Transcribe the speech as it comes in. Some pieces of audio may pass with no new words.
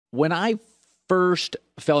when I first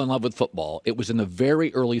fell in love with football, it was in the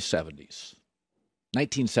very early 70s,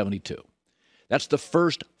 1972. That's the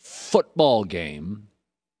first football game,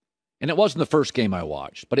 and it wasn't the first game I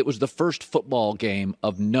watched, but it was the first football game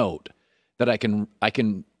of note that I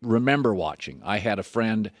can remember watching. I had a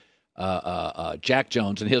friend, Jack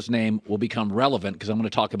Jones, and his name will become relevant because I'm going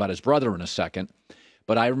to talk about his brother in a second.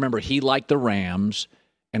 But I remember he liked the Rams,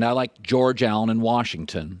 and I liked George Allen in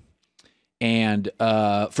Washington, and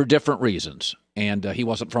for different reasons. And he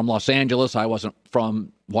wasn't from Los Angeles. I wasn't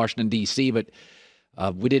from Washington, D.C., but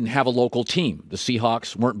we didn't have a local team. The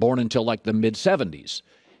Seahawks weren't born until like the mid-'70s.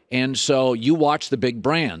 And so you watch the big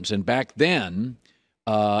brands. And back then,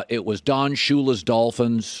 it was Don Shula's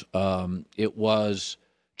Dolphins. It was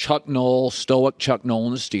Chuck Noll, stoic Chuck Noll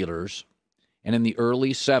and the Steelers. And in the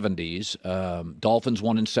early 70s, Dolphins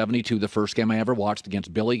won in 72, the first game I ever watched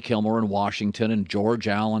against Billy Kilmer in Washington and George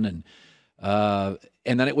Allen.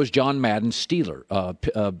 And then it was John Madden,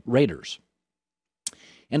 Raiders.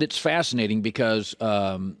 And it's fascinating because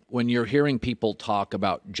when you're hearing people talk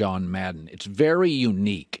about John Madden, it's very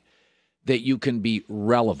unique that you can be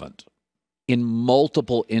relevant in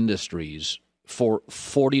multiple industries for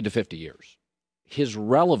 40 to 50 years. His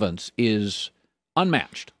relevance is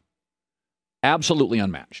unmatched, absolutely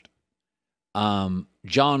unmatched.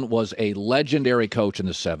 John was a legendary coach in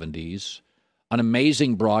the 70s, an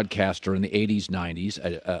amazing broadcaster in the 80s,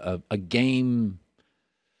 90s, a game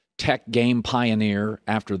tech game pioneer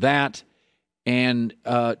after that. And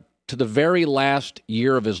to the very last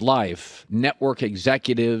year of his life, network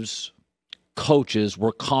executives, coaches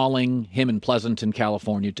were calling him in Pleasanton,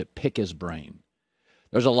 California to pick his brain.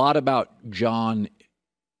 There's a lot about John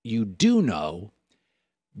you do know,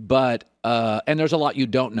 but and there's a lot you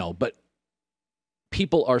don't know, but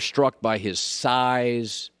people are struck by his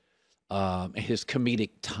size, his comedic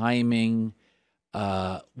timing.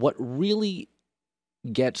 What really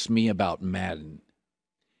gets me about Madden,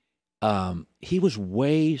 he was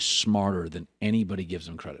way smarter than anybody gives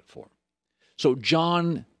him credit for. So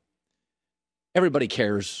John, everybody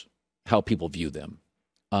cares how people view them.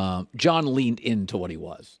 John leaned into what he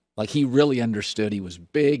was. Like, he really understood. He was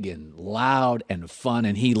big and loud and fun,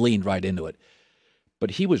 and he leaned right into it.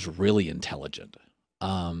 But he was really intelligent.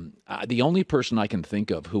 The only person I can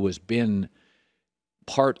think of who has been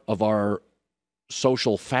part of our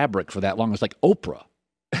social fabric for that long was like Oprah,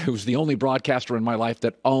 who's the only broadcaster in my life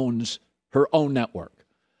that owns her own network.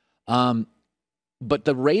 But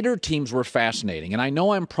the Raider teams were fascinating. And I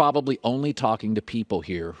know I'm probably only talking to people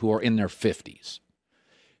here who are in their 50s.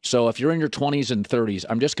 So if you're in your 20s and 30s,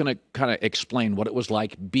 I'm just going to kind of explain what it was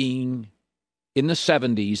like being in the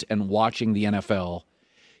 70s and watching the NFL.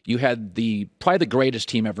 You had probably the greatest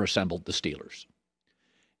team ever assembled, the Steelers.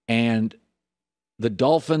 And the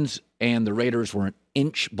Dolphins and the Raiders were an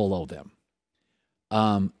inch below them.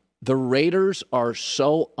 The Raiders are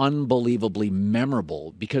so unbelievably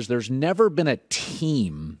memorable because there's never been a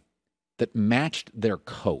team that matched their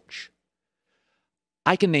coach.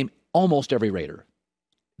 I can name almost every Raider.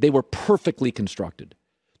 They were perfectly constructed.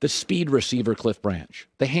 The speed receiver, Cliff Branch.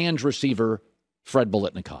 The hands receiver, Fred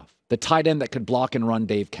Biletnikoff. The tight end that could block and run,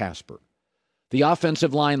 Dave Casper. The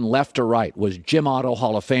offensive line left to right was Jim Otto,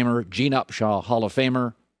 Hall of Famer, Gene Upshaw, Hall of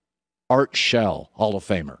Famer, Art Shell, Hall of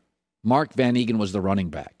Famer. Mark Van Egan was the running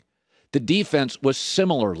back. The defense was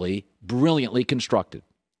similarly brilliantly constructed.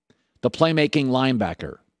 The playmaking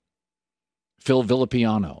linebacker, Phil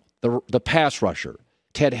Villapiano. The pass rusher,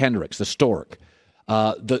 Ted Hendricks, the Stork.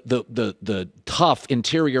 The tough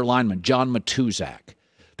interior lineman, John Matuzak.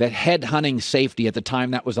 That head-hunting safety at the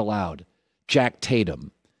time that was allowed, Jack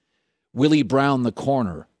Tatum. Willie Brown, the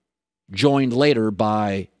corner, joined later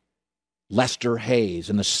by Lester Hayes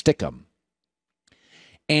and the Stickum.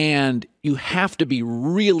 And you have to be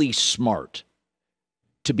really smart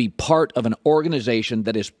to be part of an organization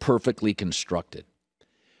that is perfectly constructed.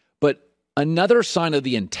 But another sign of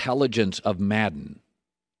the intelligence of Madden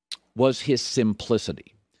was his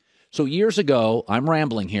simplicity. So years ago, I'm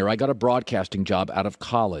rambling here, I got a broadcasting job out of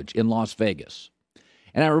college in Las Vegas.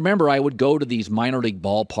 And I remember I would go to these minor league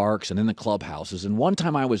ballparks and in the clubhouses. And one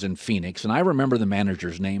time I was in Phoenix, and I remember the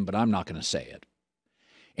manager's name, but I'm not going to say it.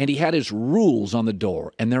 And he had his rules on the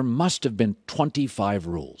door, and there must have been 25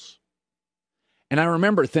 rules. And I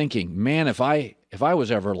remember thinking, man, if I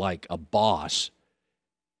was ever like a boss,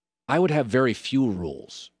 I would have very few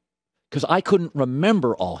rules because I couldn't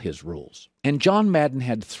remember all his rules. And John Madden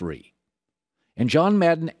had 3. And John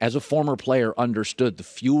Madden, as a former player, understood the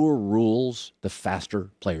fewer rules, the faster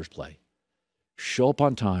players play. Show up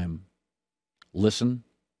on time, listen,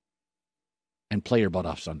 and play your butt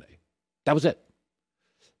off Sunday. That was it.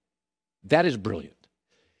 That is brilliant.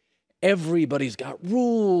 everybody's got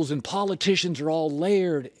rules and politicians are all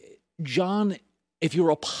layered. John, if you're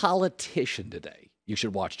a politician today, you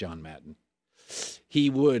should watch John Madden. He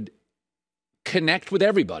would connect with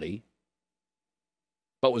everybody,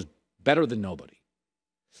 but was better than nobody.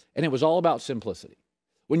 And it was all about simplicity.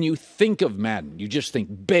 When you think of Madden, you just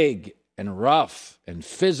think big and rough and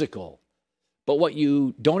physical. But what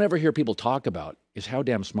you don't ever hear people talk about is how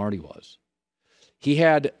damn smart he was. He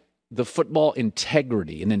had the football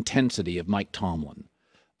integrity and intensity of Mike Tomlin,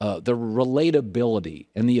 the relatability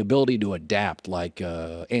and the ability to adapt like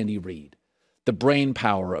Andy Reid, the brain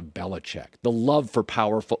power of Belichick, the love for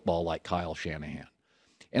power football like Kyle Shanahan.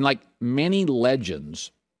 And like many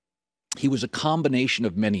legends, he was a combination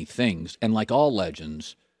of many things. And like all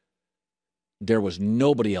legends, there was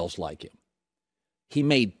nobody else like him. He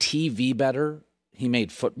made TV better. He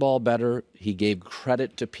made football better. He gave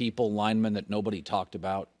credit to people, linemen that nobody talked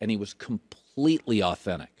about. And he was completely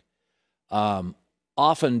authentic.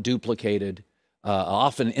 Often duplicated,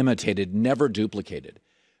 often imitated, never duplicated.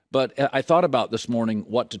 But I thought about this morning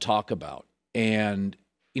what to talk about. And,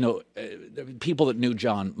 you know, people that knew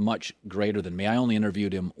John much greater than me, I only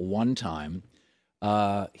interviewed him one time.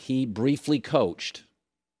 He briefly coached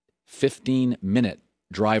 15-minute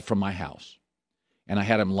drive from my house. And I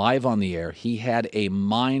had him live on the air. He had a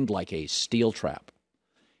mind like a steel trap.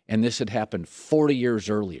 And this had happened 40 years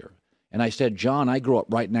earlier. And I said, John, I grew up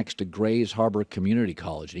right next to Grays Harbor Community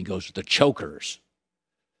College. And he goes, the Chokers.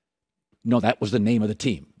 No, that was the name of the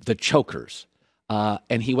team, the Chokers.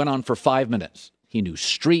 And he went on for 5 minutes. He knew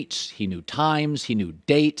streets, he knew times, he knew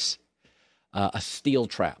dates, a steel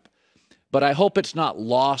trap. But I hope it's not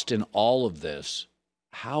lost in all of this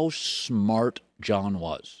how smart John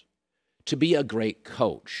was to be a great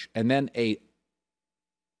coach and then a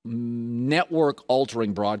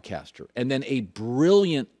network-altering broadcaster and then a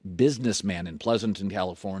brilliant businessman in Pleasanton,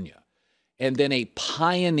 California, and then a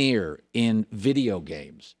pioneer in video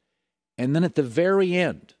games. And then at the very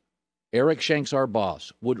end, Eric Shanks, our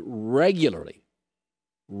boss, would regularly,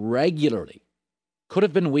 could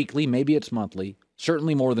have been weekly, maybe it's monthly,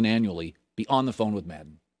 certainly more than annually, be on the phone with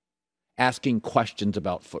Madden, asking questions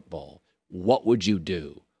about football. What would you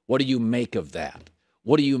do? What do you make of that?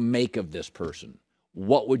 What do you make of this person?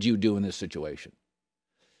 What would you do in this situation?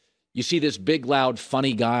 You see this big, loud,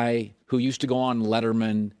 funny guy who used to go on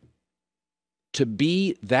Letterman. To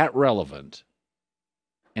be that relevant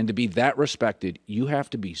and to be that respected, you have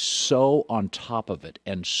to be so on top of it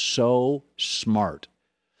and so smart.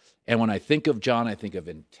 And when I think of John, I think of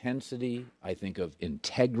intensity, I think of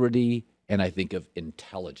integrity, and I think of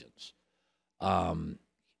intelligence.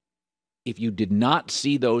 If you did not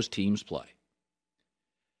see those teams play,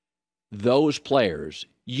 those players,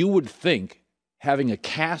 you would think having a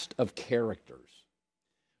cast of characters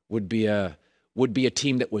would be a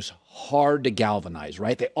team that was hard to galvanize,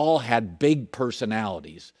 right? They all had big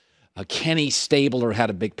personalities. Kenny Stabler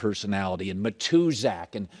had a big personality, and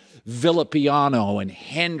Matuzak, and Villapiano, and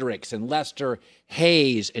Hendricks, and Lester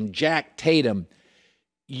Hayes, and Jack Tatum.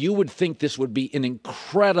 You would think this would be an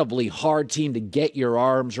incredibly hard team to get your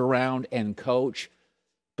arms around and coach.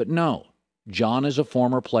 But no, John, as a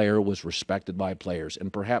former player, was respected by players.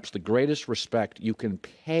 And perhaps the greatest respect you can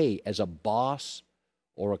pay as a boss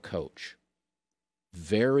or a coach.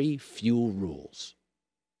 Very few rules.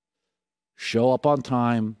 Show up on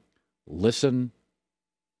time, listen,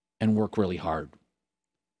 and work really hard.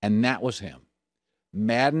 And that was him.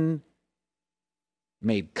 Madden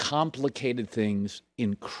made complicated things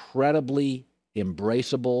incredibly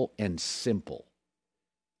embraceable and simple.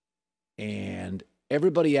 And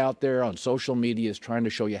everybody out there on social media is trying to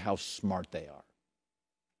show you how smart they are.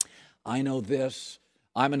 I know this.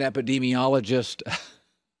 I'm an epidemiologist.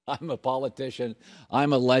 I'm a politician.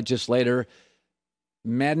 I'm a legislator.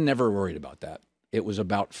 Madden never worried about that. It was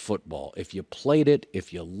about football. If you played it,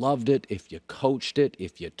 if you loved it, if you coached it,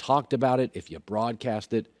 if you talked about it, if you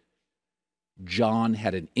broadcast it, John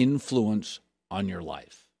had an influence on your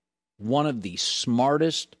life. One of the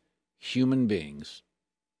smartest human beings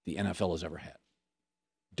the NFL has ever had.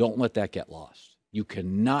 Don't let that get lost. You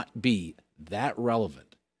cannot be that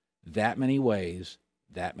relevant, that many ways,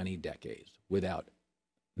 that many decades without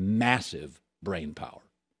massive brain power.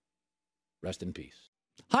 Rest in peace.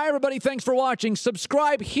 Hi, everybody. Thanks for watching.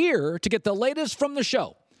 Subscribe here to get the latest from the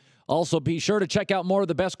show. Also, be sure to check out more of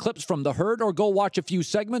the best clips from The Herd or go watch a few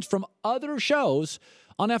segments from other shows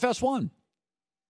on FS1.